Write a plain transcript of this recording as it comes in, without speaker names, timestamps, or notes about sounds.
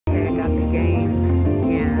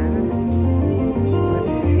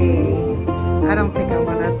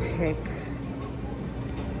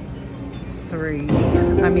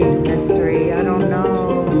mystery. I mean, mystery. I don't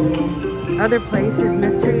know. Other places,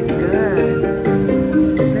 mystery's good.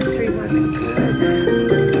 Mystery wasn't good.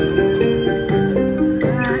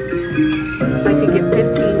 But I could get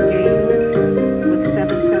 15 games with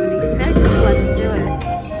 776. Let's do it.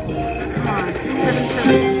 Come on,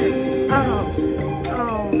 776.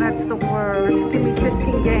 Oh, that's the worst. Give me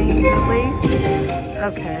 15 games at least.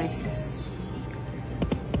 Okay.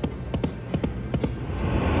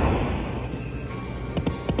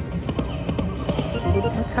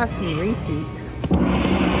 Let's have some repeats.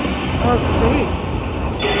 Oh, sweet.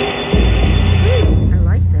 Sweet. I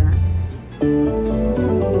like that.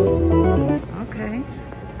 Okay.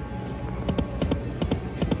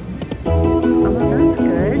 Oh, that's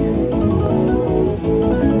good.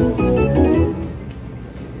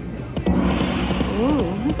 Ooh.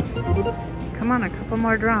 Come on, a couple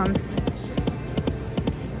more drums.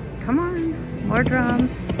 Come on, more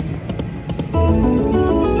drums.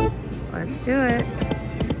 Let's do it.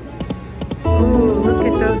 Ooh, look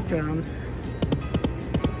at those drums.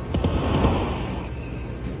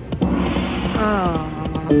 Oh.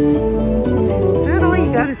 Is that all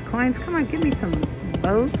you got is coins? Come on, give me some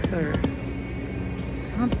boats or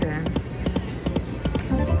something.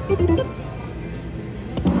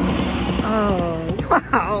 Oh,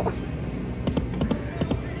 wow.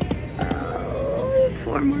 Oh,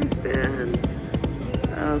 4 more spins.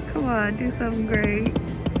 Oh, come on, do something great.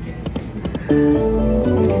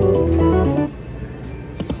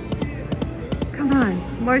 Come on,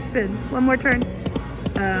 more spin. One more turn.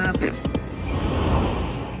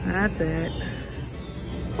 That's it.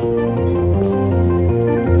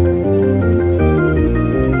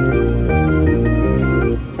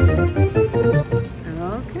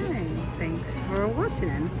 Okay, thanks for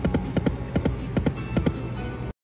watching.